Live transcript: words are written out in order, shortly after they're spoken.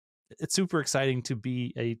it's super exciting to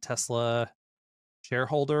be a Tesla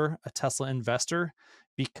shareholder, a Tesla investor,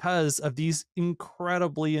 because of these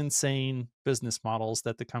incredibly insane business models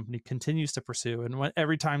that the company continues to pursue. And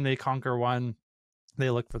every time they conquer one, they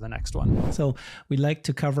look for the next one. So we like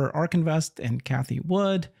to cover ARK Invest and Kathy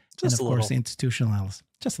Wood, Just and of course the institutional analyst,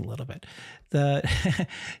 just a little bit.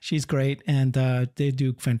 She's great, and they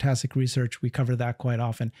do fantastic research. We cover that quite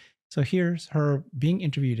often. So here's her being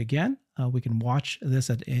interviewed again. We can watch this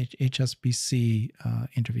at HSBC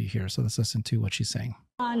interview here. So let's listen to what she's saying.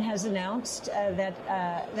 Elon has announced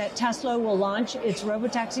that Tesla will launch its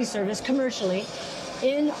robotaxi service commercially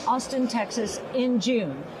in Austin, Texas in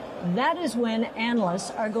June. That is when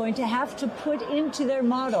analysts are going to have to put into their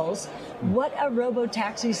models what a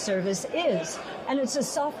robotaxi service is. And it's a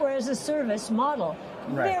software as a service model.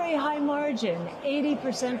 Right. Very high margin,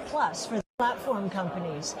 80% plus for the platform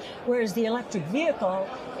companies, whereas the electric vehicle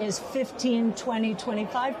is 15, 20,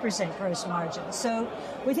 25% gross margin. So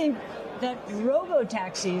we think that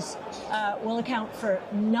robo-taxis will account for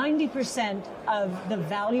 90% of the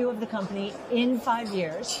value of the company in 5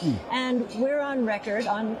 years. And we're on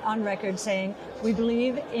record saying we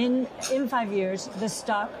believe in 5 years the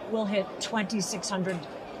stock will hit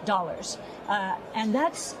 $2,600. And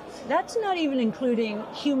that's not even including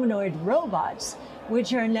humanoid robots,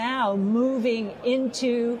 which are now moving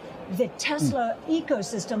into the Tesla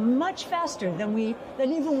ecosystem much faster than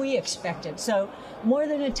even we expected. So more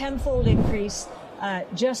than a tenfold increase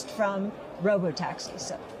just from robotaxis.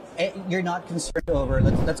 So. You're not concerned over,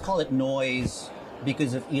 let's call it noise,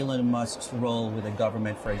 because of Elon Musk's role with the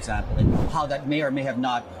government, for example, and how that may or may have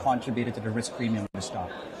not contributed to the risk premium of the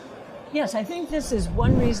stock? Yes, I think this is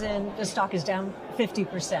one reason the stock is down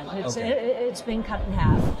 50%. It's been cut in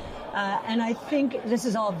half. And I think this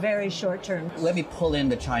is all very short term. Let me pull in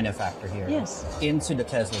the China factor here into the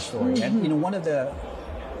Tesla story. And one of the,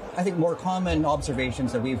 I think, more common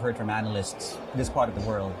observations that we've heard from analysts in this part of the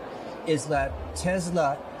world is that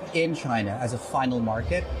Tesla in China as a final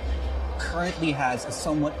market currently has a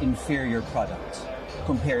somewhat inferior product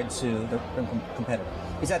compared to the competitor.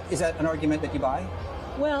 Is that an argument that you buy?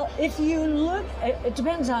 Well, if you look, it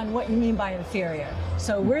depends on what you mean by inferior.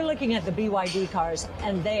 So we're looking at the BYD cars,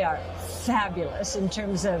 and they are fabulous in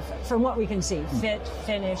terms of, from what we can see, fit,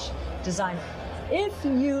 finish, design. If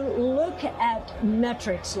you look at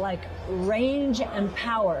metrics like range and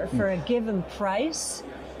power for a given price,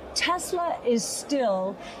 Tesla is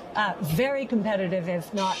still very competitive,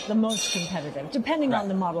 if not the most competitive, depending on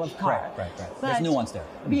the model of car. Right. There's nuance there.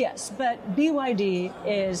 Yes, but BYD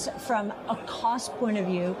is, from a cost point of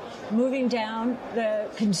view, moving down the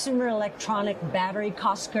consumer electronic battery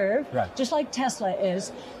cost curve, just like Tesla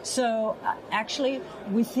is. So actually,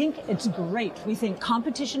 we think it's great. We think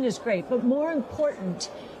competition is great, but more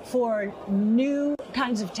important for new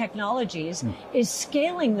kinds of technologies is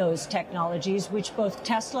scaling those technologies, which both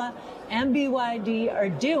Tesla and BYD are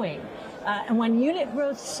doing. And when unit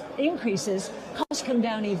growth increases, costs come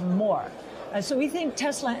down even more. So we think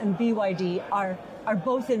Tesla and BYD are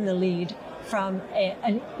both in the lead from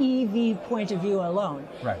an EV point of view alone.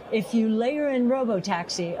 If you layer in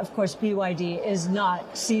robotaxi, of course, BYD is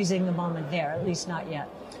not seizing the moment there, at least not yet.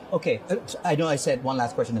 Okay, I know I said one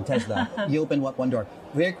last question on Tesla. You opened one door.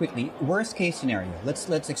 Very quickly, worst case scenario.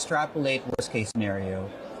 Let's extrapolate worst case scenario.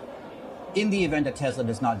 In the event that Tesla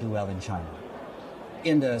does not do well in China,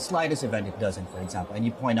 in the slightest event it doesn't, for example, and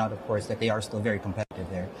you point out, of course, that they are still very competitive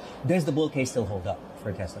there, does the bull case still hold up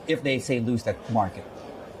for Tesla if they, say, lose that market?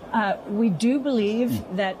 We do believe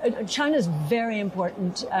that China is very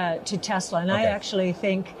important to Tesla, and I actually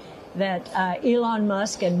think that Elon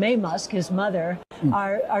Musk and May Musk, his mother,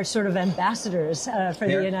 are sort of ambassadors for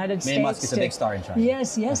the United States. May Musk is a big star in China.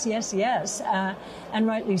 Yes, and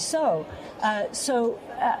rightly so.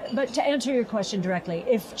 But to answer your question directly,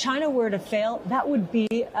 if China were to fail, that would be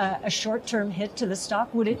a short-term hit to the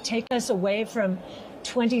stock. Would it take us away from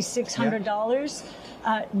 $2,600?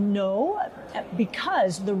 No,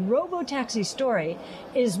 because the robotaxi story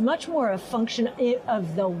is much more a function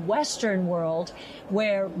of the Western world,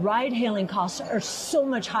 where ride-hailing costs are so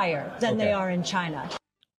much higher than they are in China.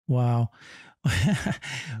 Wow.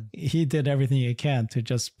 He did everything he can to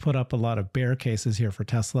just put up a lot of bear cases here for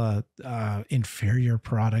Tesla. Inferior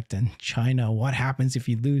product in China. What happens if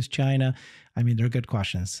you lose China? I mean, they're good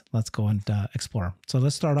questions. Let's go and explore. So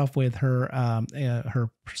let's start off with her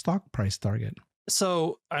stock price target.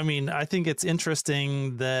 So, I mean, I think it's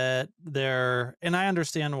interesting that and I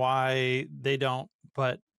understand why they don't,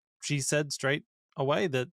 but she said straight away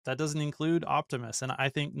that doesn't include Optimus. And I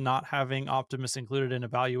think not having Optimus included in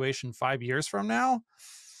evaluation 5 years from now,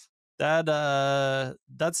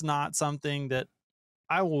 that's not something that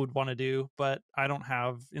I would want to do, but I don't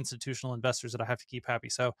have institutional investors that I have to keep happy.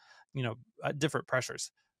 So, different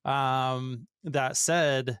pressures. That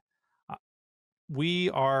said, uh, we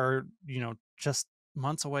are, just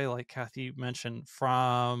months away, like Kathy mentioned,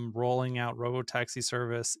 from rolling out robotaxi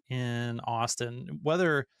service in Austin.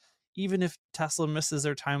 Whether even if Tesla misses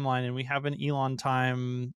their timeline and we have an Elon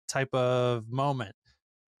time type of moment,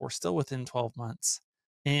 we're still within 12 months.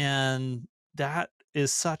 And that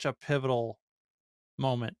is such a pivotal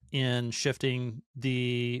moment in shifting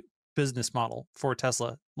the business model for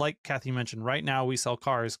Tesla. Like Kathy mentioned, right now we sell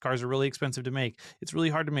cars. Cars are really expensive to make. It's really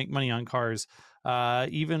hard to make money on cars.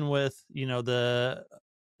 Even with, the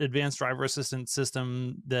advanced driver assistance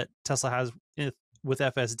system that Tesla has with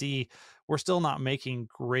FSD, we're still not making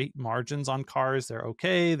great margins on cars. They're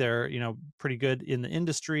okay. They're, pretty good in the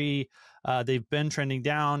industry. They've been trending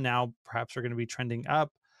down. Now perhaps they're going to be trending up.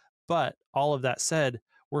 But all of that said,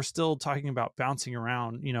 we're still talking about bouncing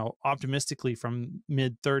around, optimistically from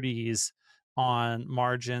mid 30s on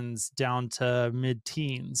margins down to mid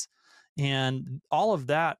teens. And all of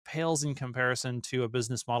that pales in comparison to a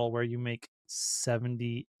business model where you make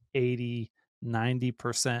 70, 80,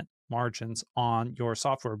 90% margins on your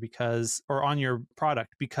software or on your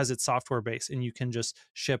product because it's software based and you can just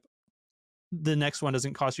ship. The next one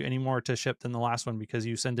doesn't cost you any more to ship than the last one because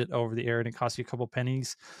you send it over the air and it costs you a couple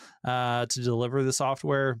pennies to deliver the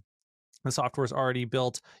software. The software is already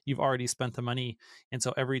built. You've already spent the money. And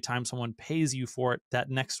so every time someone pays you for it, that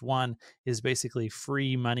next one is basically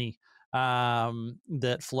free money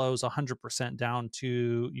that flows 100% down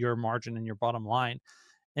to your margin and your bottom line.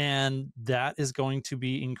 And that is going to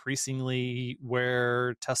be increasingly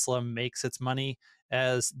where Tesla makes its money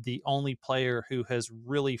as the only player who has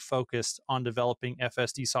really focused on developing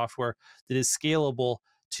FSD software that is scalable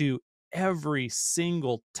to every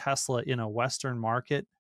single Tesla in a Western market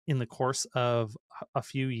in the course of a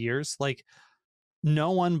few years. Like,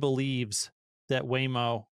 no one believes that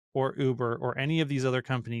Waymo or Uber or any of these other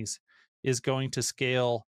companies is going to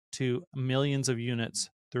scale to millions of units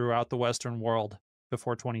throughout the Western world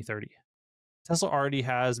before 2030. Tesla already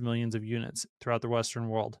has millions of units throughout the Western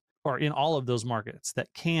world, or in all of those markets that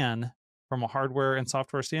can, from a hardware and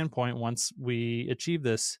software standpoint, once we achieve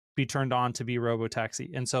this, be turned on to be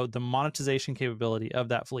robotaxi. And so the monetization capability of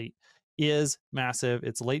that fleet is massive.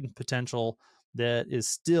 It's latent potential that is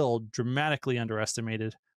still dramatically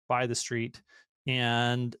underestimated by the street.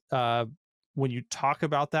 And when you talk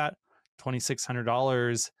about that,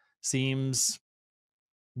 $2,600 seems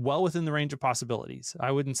well within the range of possibilities.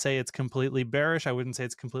 I wouldn't say it's completely bearish. I wouldn't say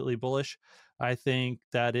it's completely bullish. I think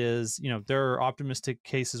that is, there are optimistic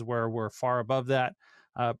cases where we're far above that.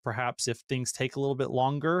 Perhaps if things take a little bit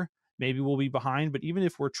longer, maybe we'll be behind. But even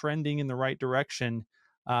if we're trending in the right direction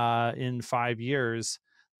in 5 years,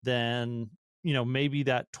 then, maybe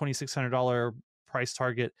that $2,600 price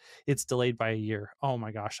target, it's delayed by a year. Oh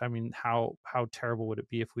my gosh. I mean, how terrible would it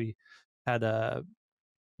be if we had a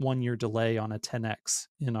 1 year delay on a 10x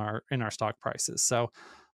in our stock prices? So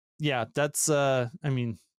yeah, that's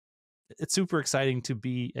it's super exciting to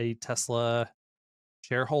be a Tesla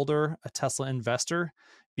shareholder, a Tesla investor,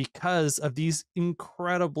 because of these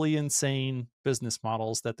incredibly insane business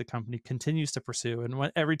models that the company continues to pursue.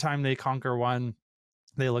 And every time they conquer one,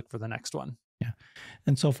 they look for the next one. Yeah.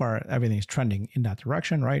 And so far, everything's trending in that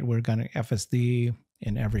direction, right? We're going to FSD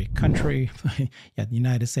in every country. Yeah, the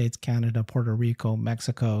United States, Canada, Puerto Rico,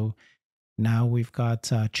 Mexico. Now we've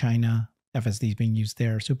got China. FSD is being used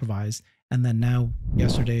there, supervised. And then now,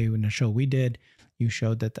 yesterday, in the show we did, you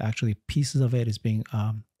showed that actually pieces of it is being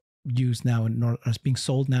used now is being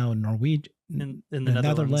sold now in Norwegian, in the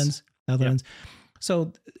Netherlands. Yep.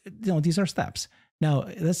 So, these are steps. Now,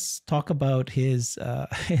 let's talk about his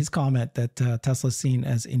comment that Tesla's seen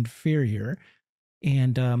as inferior.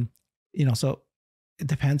 And, so it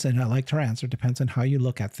depends, and I liked her answer, depends on how you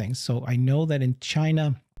look at things. So I know that in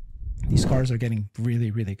China, these cars are getting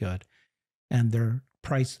really, really good, and they're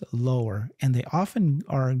priced lower, and they often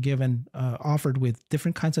are offered with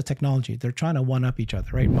different kinds of technology. They're trying to one up each other,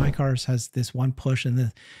 right? My cars has this one push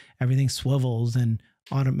and everything swivels and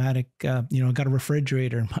automatic, got a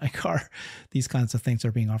refrigerator in my car. These kinds of things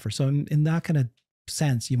are being offered. So in that kind of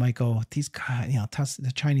sense, you might go, these guys,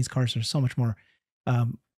 the Chinese cars are so much more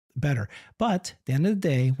better. But at the end of the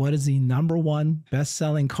day, what is the number one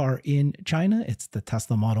best-selling car in China? It's the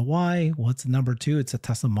Tesla Model Y. What's number two? It's a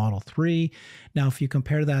Tesla Model 3. Now, if you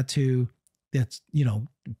compare that to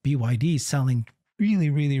BYD selling really,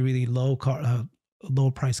 really, really low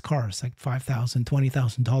price cars, like $5,000,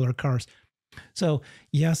 $20,000 cars. So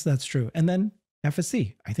yes, that's true. And then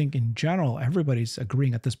FSD. I think in general, everybody's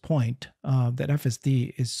agreeing at this point that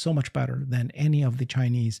FSD is so much better than any of the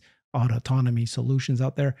Chinese autonomy solutions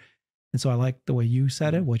out there. And so I like the way you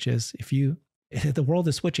said it, which is if the world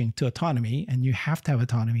is switching to autonomy and you have to have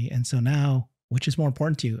autonomy. And so now, which is more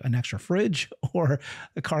important to you, an extra fridge or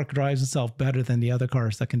a car drives itself better than the other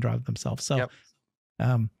cars that can drive themselves? So,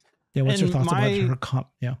 yeah, what's your thoughts about her?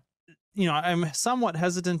 Yeah. You know, I'm somewhat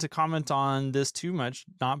hesitant to comment on this too much,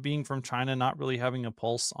 not being from China, not really having a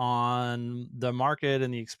pulse on the market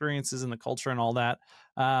and the experiences and the culture and all that.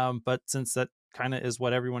 But since that kind of is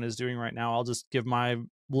what everyone is doing right now, I'll just give my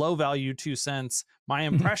low value 2 cents. My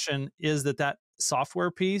impression is that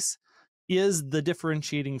software piece is the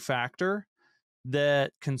differentiating factor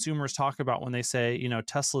that consumers talk about when they say, you know,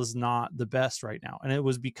 Tesla's not the best right now. And it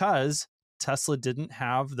was because Tesla didn't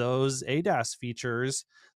have those ADAS features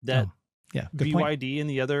that BYD and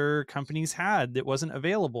the other companies had that wasn't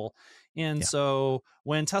available. And so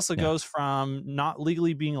when Tesla goes from not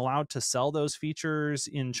legally being allowed to sell those features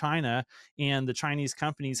in China and the Chinese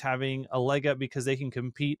companies having a leg up because they can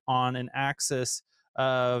compete on an axis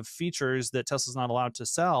of features that Tesla's not allowed to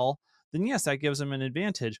sell, then yes, that gives them an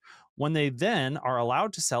advantage. When they then are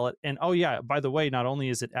allowed to sell it, and oh yeah, by the way, not only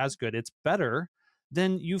is it as good, it's better,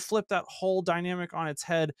 then you flip that whole dynamic on its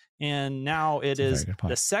head, and now it is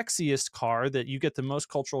the sexiest car that you get the most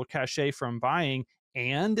cultural cachet from buying,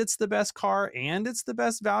 and it's the best car, and it's the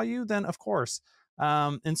best value, then of course.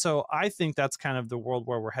 And so I think that's kind of the world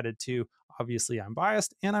where we're headed to. Obviously, I'm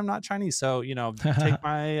biased, and I'm not Chinese, so, you know, take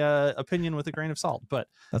my opinion with a grain of salt. But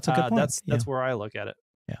that's a good point. That's where I look at it.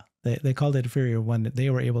 Yeah, they called it inferior when they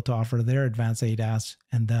were able to offer their advanced ADAS,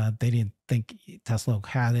 and they didn't think Tesla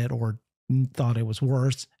had it or thought it was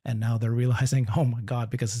worse, and now they're realizing, oh my god,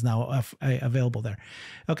 because it's now available there.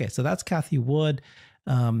 Okay, so that's Kathy Wood.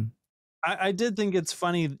 I did think it's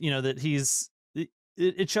funny, you know, that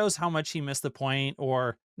it shows how much he missed the point,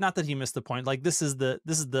 or not that he missed the point. Like this is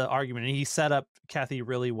the argument, and he set up Kathy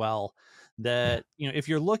really well. That you know, if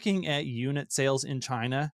you're looking at unit sales in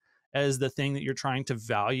China as the thing that you're trying to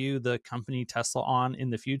value the company Tesla on in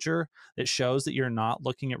the future, it shows that you're not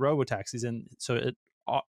looking at robotaxis. And so it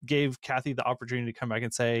gave Kathy the opportunity to come back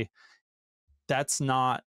and say, that's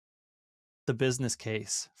not the business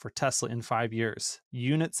case for Tesla in 5 years.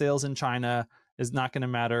 Unit sales in China is not going to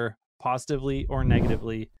matter positively or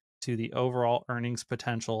negatively to the overall earnings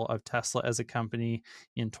potential of Tesla as a company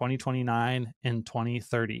in 2029 and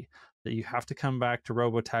 2030. That you have to come back to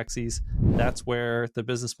robotaxis. That's where the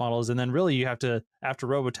business model is. And then really you have to, after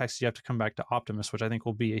robotaxis, you have to come back to Optimus, which I think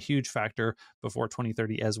will be a huge factor before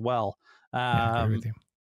 2030 as well. I agree with you.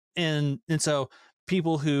 And so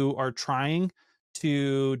people who are trying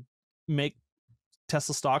to make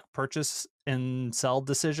Tesla stock purchase and sell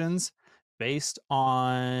decisions based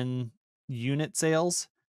on unit sales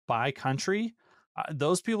by country,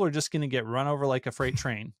 those people are just going to get run over like a freight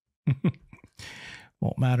train.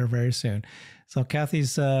 Won't matter very soon. So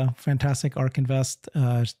Kathy's fantastic ARK Invest.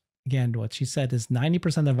 Again, what she said is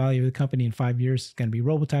 90% of the value of the company in 5 years is going to be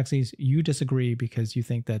robotaxis. You disagree because you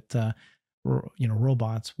think that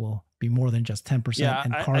robots will be more than just 10%,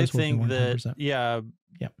 and cars will be more than 10%. Yeah,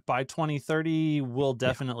 by 2030, we'll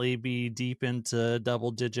definitely be deep into double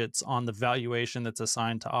digits on the valuation that's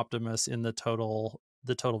assigned to Optimus in the total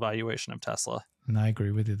valuation of Tesla. And I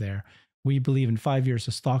agree with you there. We believe in 5 years,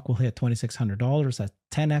 the stock will hit $2,600. That's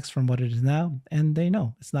 10x from what it is now. And they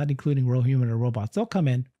know it's not including real human or robots. They'll come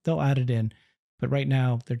in, they'll add it in. But right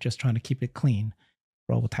now, they're just trying to keep it clean.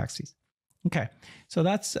 Robotaxis. Okay, so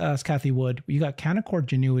that's Kathy Wood. You got Canaccord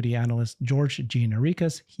Genuity analyst George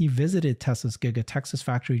Gianarikas. He visited Tesla's Giga Texas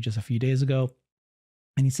factory just a few days ago.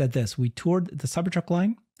 And he said this: we toured the Cybertruck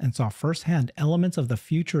line and saw firsthand elements of the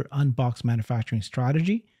future unboxed manufacturing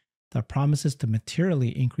strategy that promises to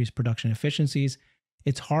materially increase production efficiencies.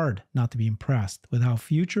 It's hard not to be impressed with how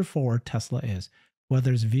future forward Tesla is,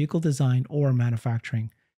 whether it's vehicle design or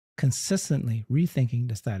manufacturing, consistently rethinking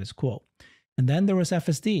the status quo. And then there was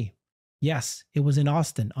FSD. Yes, it was in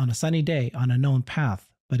Austin on a sunny day on a known path,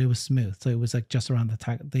 but it was smooth. So it was like just around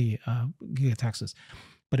the Giga Texas.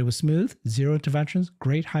 But it was smooth, zero interventions,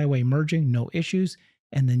 great highway merging, no issues.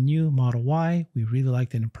 And the new Model Y, we really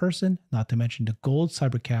liked it in person, not to mention the gold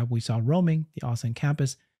Cybercab we saw roaming the Austin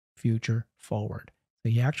campus, future forward. So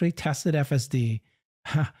he actually tested FSD.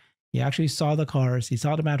 He actually saw the cars. He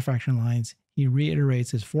saw the manufacturing lines. He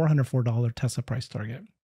reiterates his $404 Tesla price target.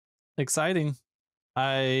 Exciting.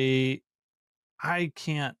 I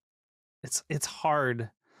can't, it's hard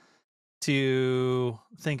to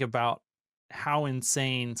think about how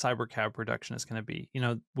insane Cybercab production is going to be. You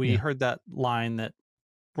know, we heard that line that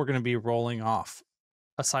we're going to be rolling off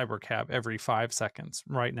a cyber cab every 5 seconds.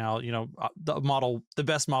 Right now, you know, the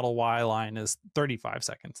best Model Y line is 35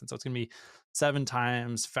 seconds. And so it's going to be 7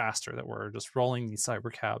 times faster that we're just rolling these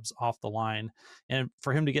cyber cabs off the line. And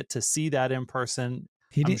for him to get to see that in person,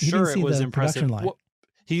 He I'm didn't sure it see was the impressive. production line.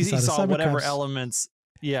 He saw the saw cyber whatever cabs. elements,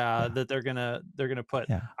 that they're gonna put.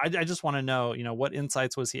 Yeah. I just want to know, you know, what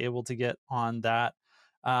insights was he able to get on that?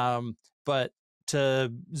 But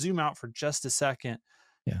to zoom out for just a second,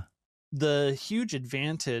 Yeah. the huge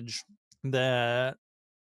advantage that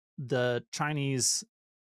the Chinese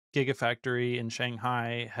gigafactory in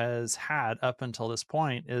Shanghai has had up until this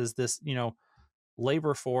point is this, you know,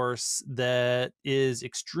 labor force that is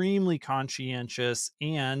extremely conscientious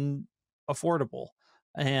and affordable.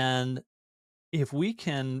 And if we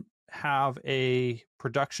can have a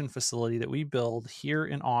production facility that we build here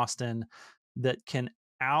in Austin that can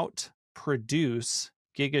out produce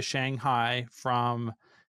Giga Shanghai from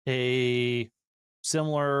a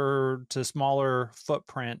similar to smaller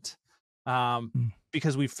footprint,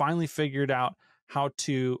 because we finally figured out how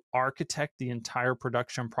to architect the entire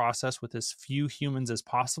production process with as few humans as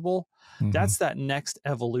possible. That's that next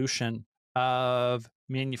evolution of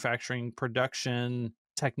manufacturing production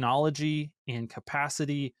technology and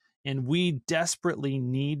capacity. And we desperately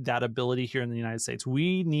need that ability here in the United States.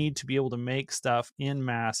 We need to be able to make stuff in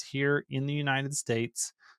mass here in the United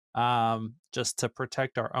States, just to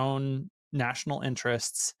protect our own national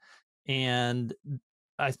interests. And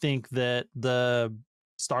I think that the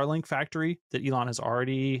Starlink factory that Elon has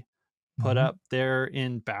already put up there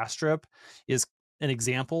in Bastrop is an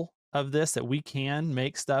example of this, that we can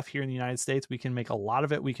make stuff here in the United States. We can make a lot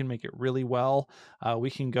of it. We can make it really well. We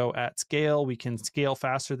can go at scale. We can scale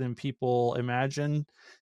faster than people imagine.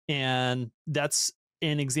 And that's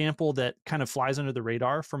an example that kind of flies under the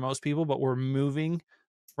radar for most people, but we're moving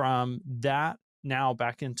from that now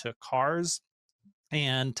back into cars.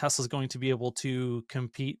 And Tesla's going to be able to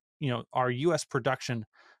compete. You know, our US production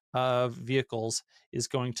of vehicles is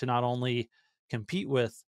going to not only compete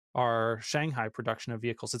with our Shanghai production of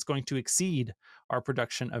vehicles, it's going to exceed our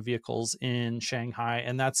production of vehicles in Shanghai.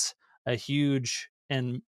 And that's a huge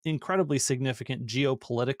and incredibly significant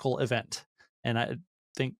geopolitical event. And I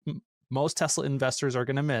think most Tesla investors are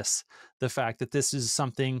going to miss the fact that this is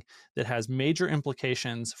something that has major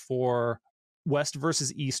implications for West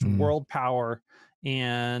versus East world power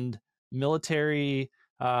and military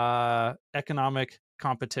economic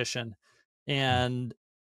competition. And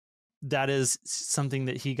that is something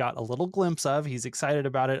that he got a little glimpse of. He's excited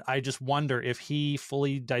about it. I just wonder if he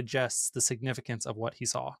fully digests the significance of what he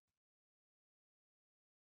saw.